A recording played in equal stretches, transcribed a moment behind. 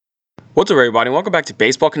What's up, everybody? Welcome back to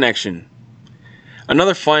Baseball Connection.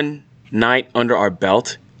 Another fun night under our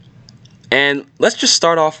belt. And let's just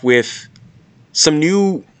start off with some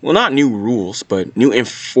not new rules, but new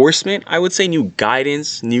enforcement. I would say new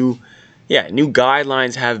guidance, new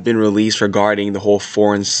guidelines have been released regarding the whole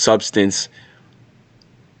foreign substance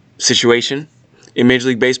situation in Major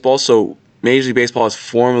League Baseball. So Major League Baseball has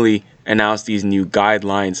formally announced these new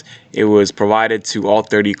guidelines. It was provided to all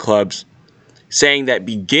 30 clubs, saying that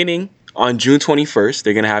beginning on June 21st,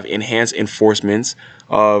 they're going to have enhanced enforcements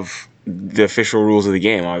of the official rules of the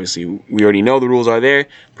game. Obviously, we already know the rules are there,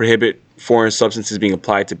 prohibit foreign substances being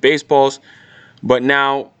applied to baseballs, but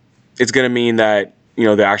now it's going to mean that,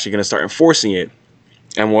 they're actually going to start enforcing it.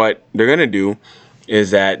 And what they're going to do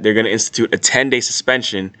is that they're going to institute a 10-day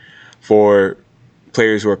suspension for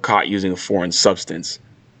players who are caught using a foreign substance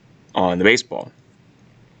on the baseball.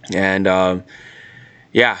 And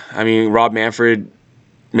Rob Manfred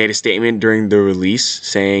made a statement during the release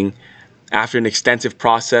saying, after an extensive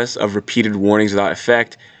process of repeated warnings without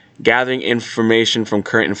effect, gathering information from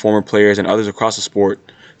current and former players and others across the sport,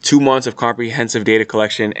 2 months of comprehensive data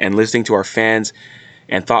collection, and listening to our fans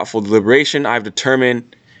and thoughtful deliberation, I've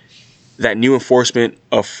determined that new enforcement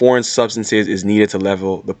of foreign substances is needed to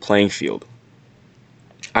level the playing field.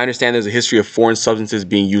 I understand there's a history of foreign substances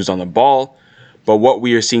being used on the ball, but what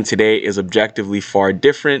we are seeing today is objectively far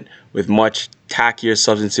different, with much tackier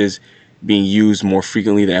substances being used more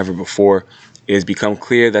frequently than ever before. It has become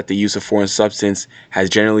clear that the use of foreign substance has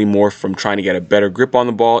generally morphed from trying to get a better grip on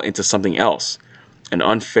the ball into something else, an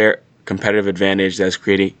unfair competitive advantage that is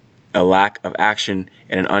creating a lack of action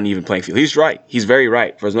and an uneven playing field. He's right. He's very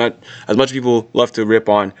right. For as much people love to rip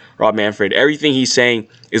on Rob Manfred, everything he's saying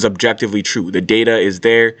is objectively true. The data is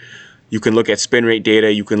there. You can look at spin rate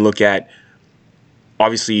data. You can look at,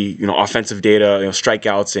 obviously, offensive data,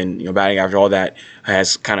 strikeouts and, batting average, all that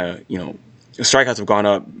has kind of, strikeouts have gone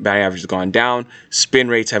up, batting average has gone down, spin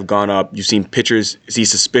rates have gone up. You've seen pitchers see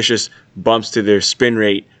suspicious bumps to their spin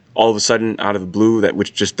rate all of a sudden out of the blue,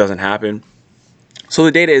 which just doesn't happen. So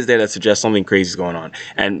the data is there that suggests something crazy is going on.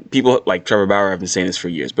 And people like Trevor Bauer have been saying this for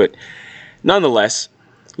years. But nonetheless,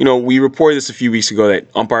 we reported this a few weeks ago that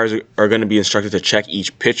umpires are going to be instructed to check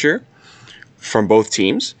each pitcher from both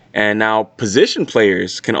teams. And now position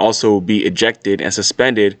players can also be ejected and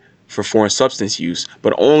suspended for foreign substance use,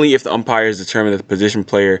 but only if the umpires determine that the position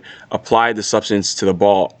player applied the substance to the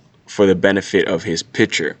ball for the benefit of his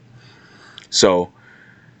pitcher. So,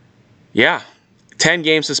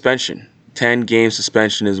 10-game suspension. 10-game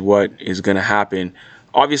suspension is what is going to happen.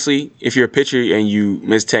 Obviously, if you're a pitcher and you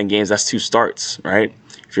miss 10 games, that's 2 starts, right?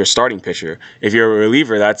 If you're a starting pitcher, if you're a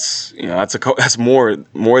reliever, that's more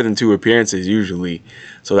than 2 appearances usually.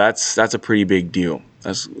 So that's a pretty big deal.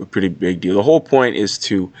 That's a pretty big deal. The whole point is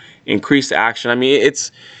to increase the action. I mean,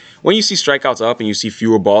 it's when you see strikeouts up and you see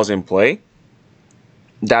fewer balls in play,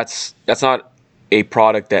 that's not a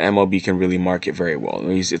product that MLB can really market very well.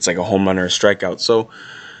 It's like a home run or a strikeout. So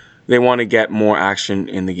they want to get more action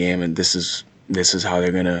in the game, and this is how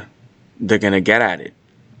they're gonna get at it.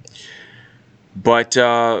 But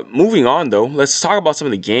moving on, though, let's talk about some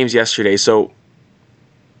of the games yesterday. So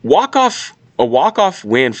a walk-off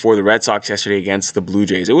win for the Red Sox yesterday against the Blue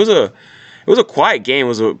Jays. It was a quiet game. It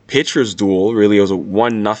was a pitcher's duel, really. It was a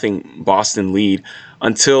 1-0 Boston lead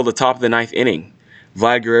until the top of the 9th inning.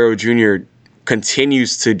 Vlad Guerrero Jr.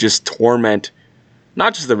 continues to just torment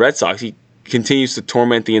not just the Red Sox. He continues to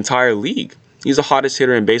torment the entire league. He's the hottest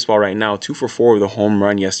hitter in baseball right now, 2 for 4 with a home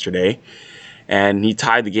run yesterday. And he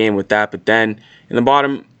tied the game with that. But then in the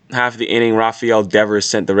bottom half of the inning, Rafael Devers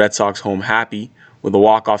sent the Red Sox home happy with a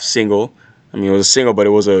walk-off single. I mean, it was a single, but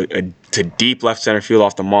it was to deep left center field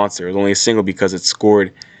off the monster. It was only a single because it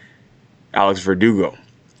scored Alex Verdugo.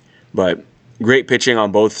 But great pitching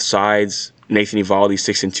on both sides. Nathan Eovaldi,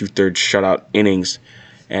 6 2/3 shutout innings,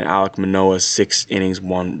 and Alek Manoah, 6 innings,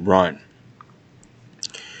 1 run.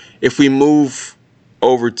 If we move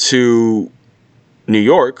over to New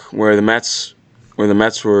York, where the Mets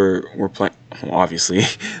were playing, obviously,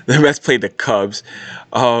 the Mets played the Cubs.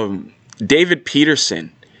 David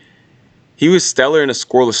Peterson, he was stellar in a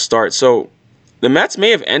scoreless start. So the Mets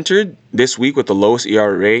may have entered this week with the lowest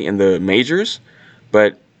ERA in the majors,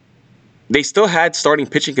 but they still had starting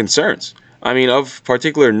pitching concerns. I mean, of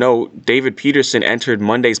particular note, David Peterson entered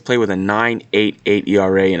Monday's play with a 9.88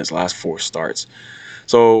 ERA in his last 4 starts.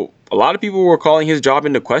 So a lot of people were calling his job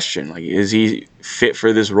into question. Like, is he fit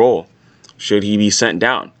for this role? Should he be sent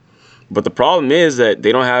down? But the problem is that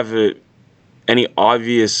they don't have any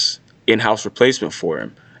obvious in-house replacement for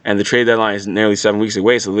him. And the trade deadline is nearly 7 weeks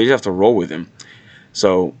away, so they just have to roll with him.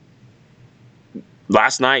 So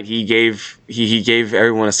last night he gave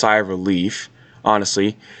everyone a sigh of relief.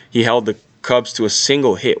 Honestly, he held the Cubs to a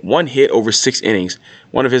single hit, one hit over 6 innings,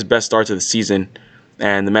 one of his best starts of the season,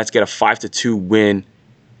 and the Mets get a 5-2 win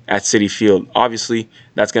at Citi Field. Obviously,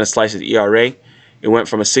 that's going to slice his ERA. It went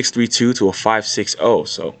from a 6.32 to a 5.60,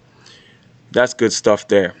 so that's good stuff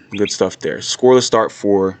there. Good stuff there. Scoreless start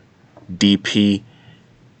for DP,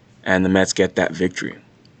 and the Mets get that victory.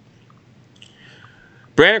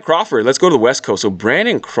 Brandon Crawford, let's go to the West Coast. So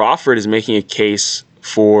Brandon Crawford is making a case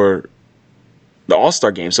for the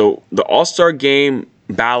All-Star game. So the All-Star game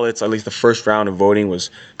ballots, at least the first round of voting, was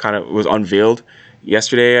unveiled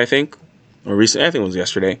yesterday, I think, or recently. I think it was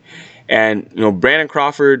yesterday. And Brandon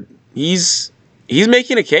Crawford, he's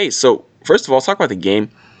making a case. So first of all, let's talk about the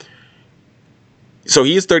game. So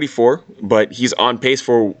he is 34, but he's on pace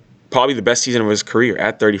for probably the best season of his career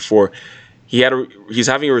at 34. He's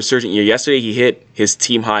having a resurgent year. Yesterday, he hit his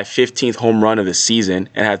team-high 15th home run of the season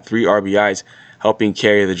and had 3 RBIs, helping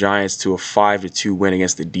carry the Giants to a 5-2 win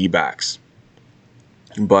against the D-backs.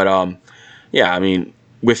 But, yeah, I mean,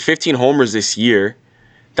 with 15 homers this year,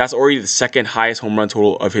 that's already the second highest home run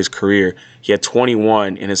total of his career. He had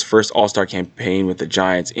 21 in his first All-Star campaign with the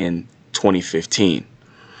Giants in 2015.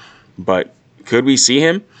 But could we see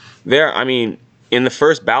him there? I mean, in the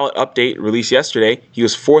first ballot update released yesterday, he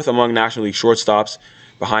was 4th among National League shortstops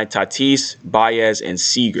behind Tatis, Baez, and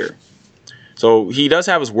Seager. So he does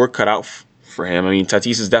have his work cut out for him. I mean,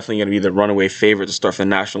 Tatis is definitely going to be the runaway favorite to start for the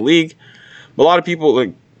National League. But a lot of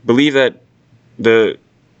people believe that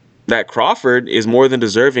Crawford is more than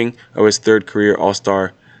deserving of his 3rd career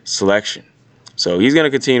All-Star selection. So he's going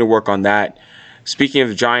to continue to work on that. Speaking of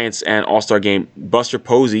the Giants and All-Star game, Buster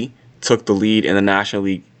Posey took the lead in the National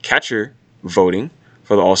League catcher voting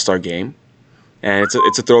for the All-Star game. And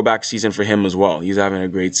it's a throwback season for him as well. He's having a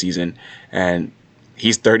great season, and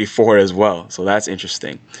he's 34 as well, so that's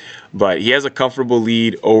interesting. But he has a comfortable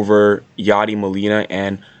lead over Yadi Molina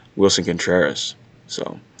and Wilson Contreras.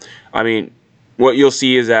 So, I mean, what you'll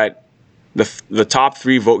see is that the top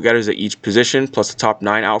 3 vote getters at each position, plus the top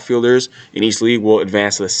 9 outfielders in each league, will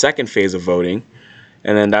advance to the second phase of voting.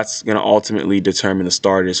 And then that's going to ultimately determine the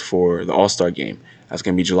starters for the All-Star game. That's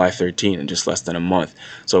going to be July 13 in just less than a month.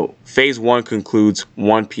 So Phase 1 concludes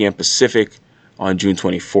 1 p.m. Pacific on June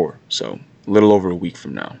 24. So a little over a week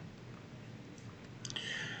from now.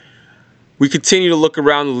 We continue to look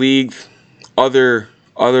around the league. Other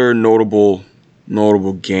notable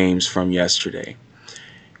games from yesterday.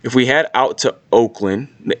 If we head out to Oakland,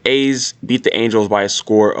 the A's beat the Angels by a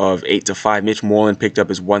score of 8-5. Mitch Moreland picked up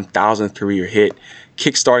his 1,000th career hit,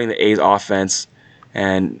 kickstarting the A's offense.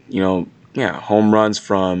 And, home runs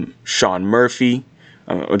from Sean Murphy.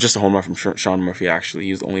 Or just a home run from Sean Murphy, actually.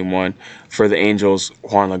 He was the only one for the Angels,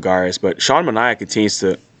 Juan Lagares. But Sean Manaea continues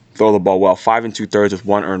to throw the ball well. 5 2/3 with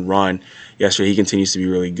 1 earned run yesterday. He continues to be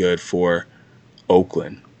really good for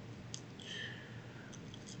Oakland.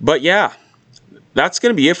 But, yeah. That's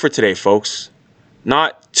going to be it for today, folks.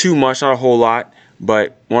 Not too much, not a whole lot,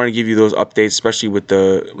 but wanted to give you those updates, especially with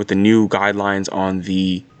the new guidelines on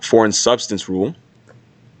the foreign substance rule.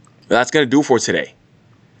 But that's going to do it for today.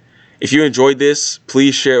 If you enjoyed this,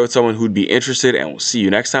 please share it with someone who'd be interested, and we'll see you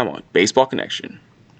next time on Baseball Connection.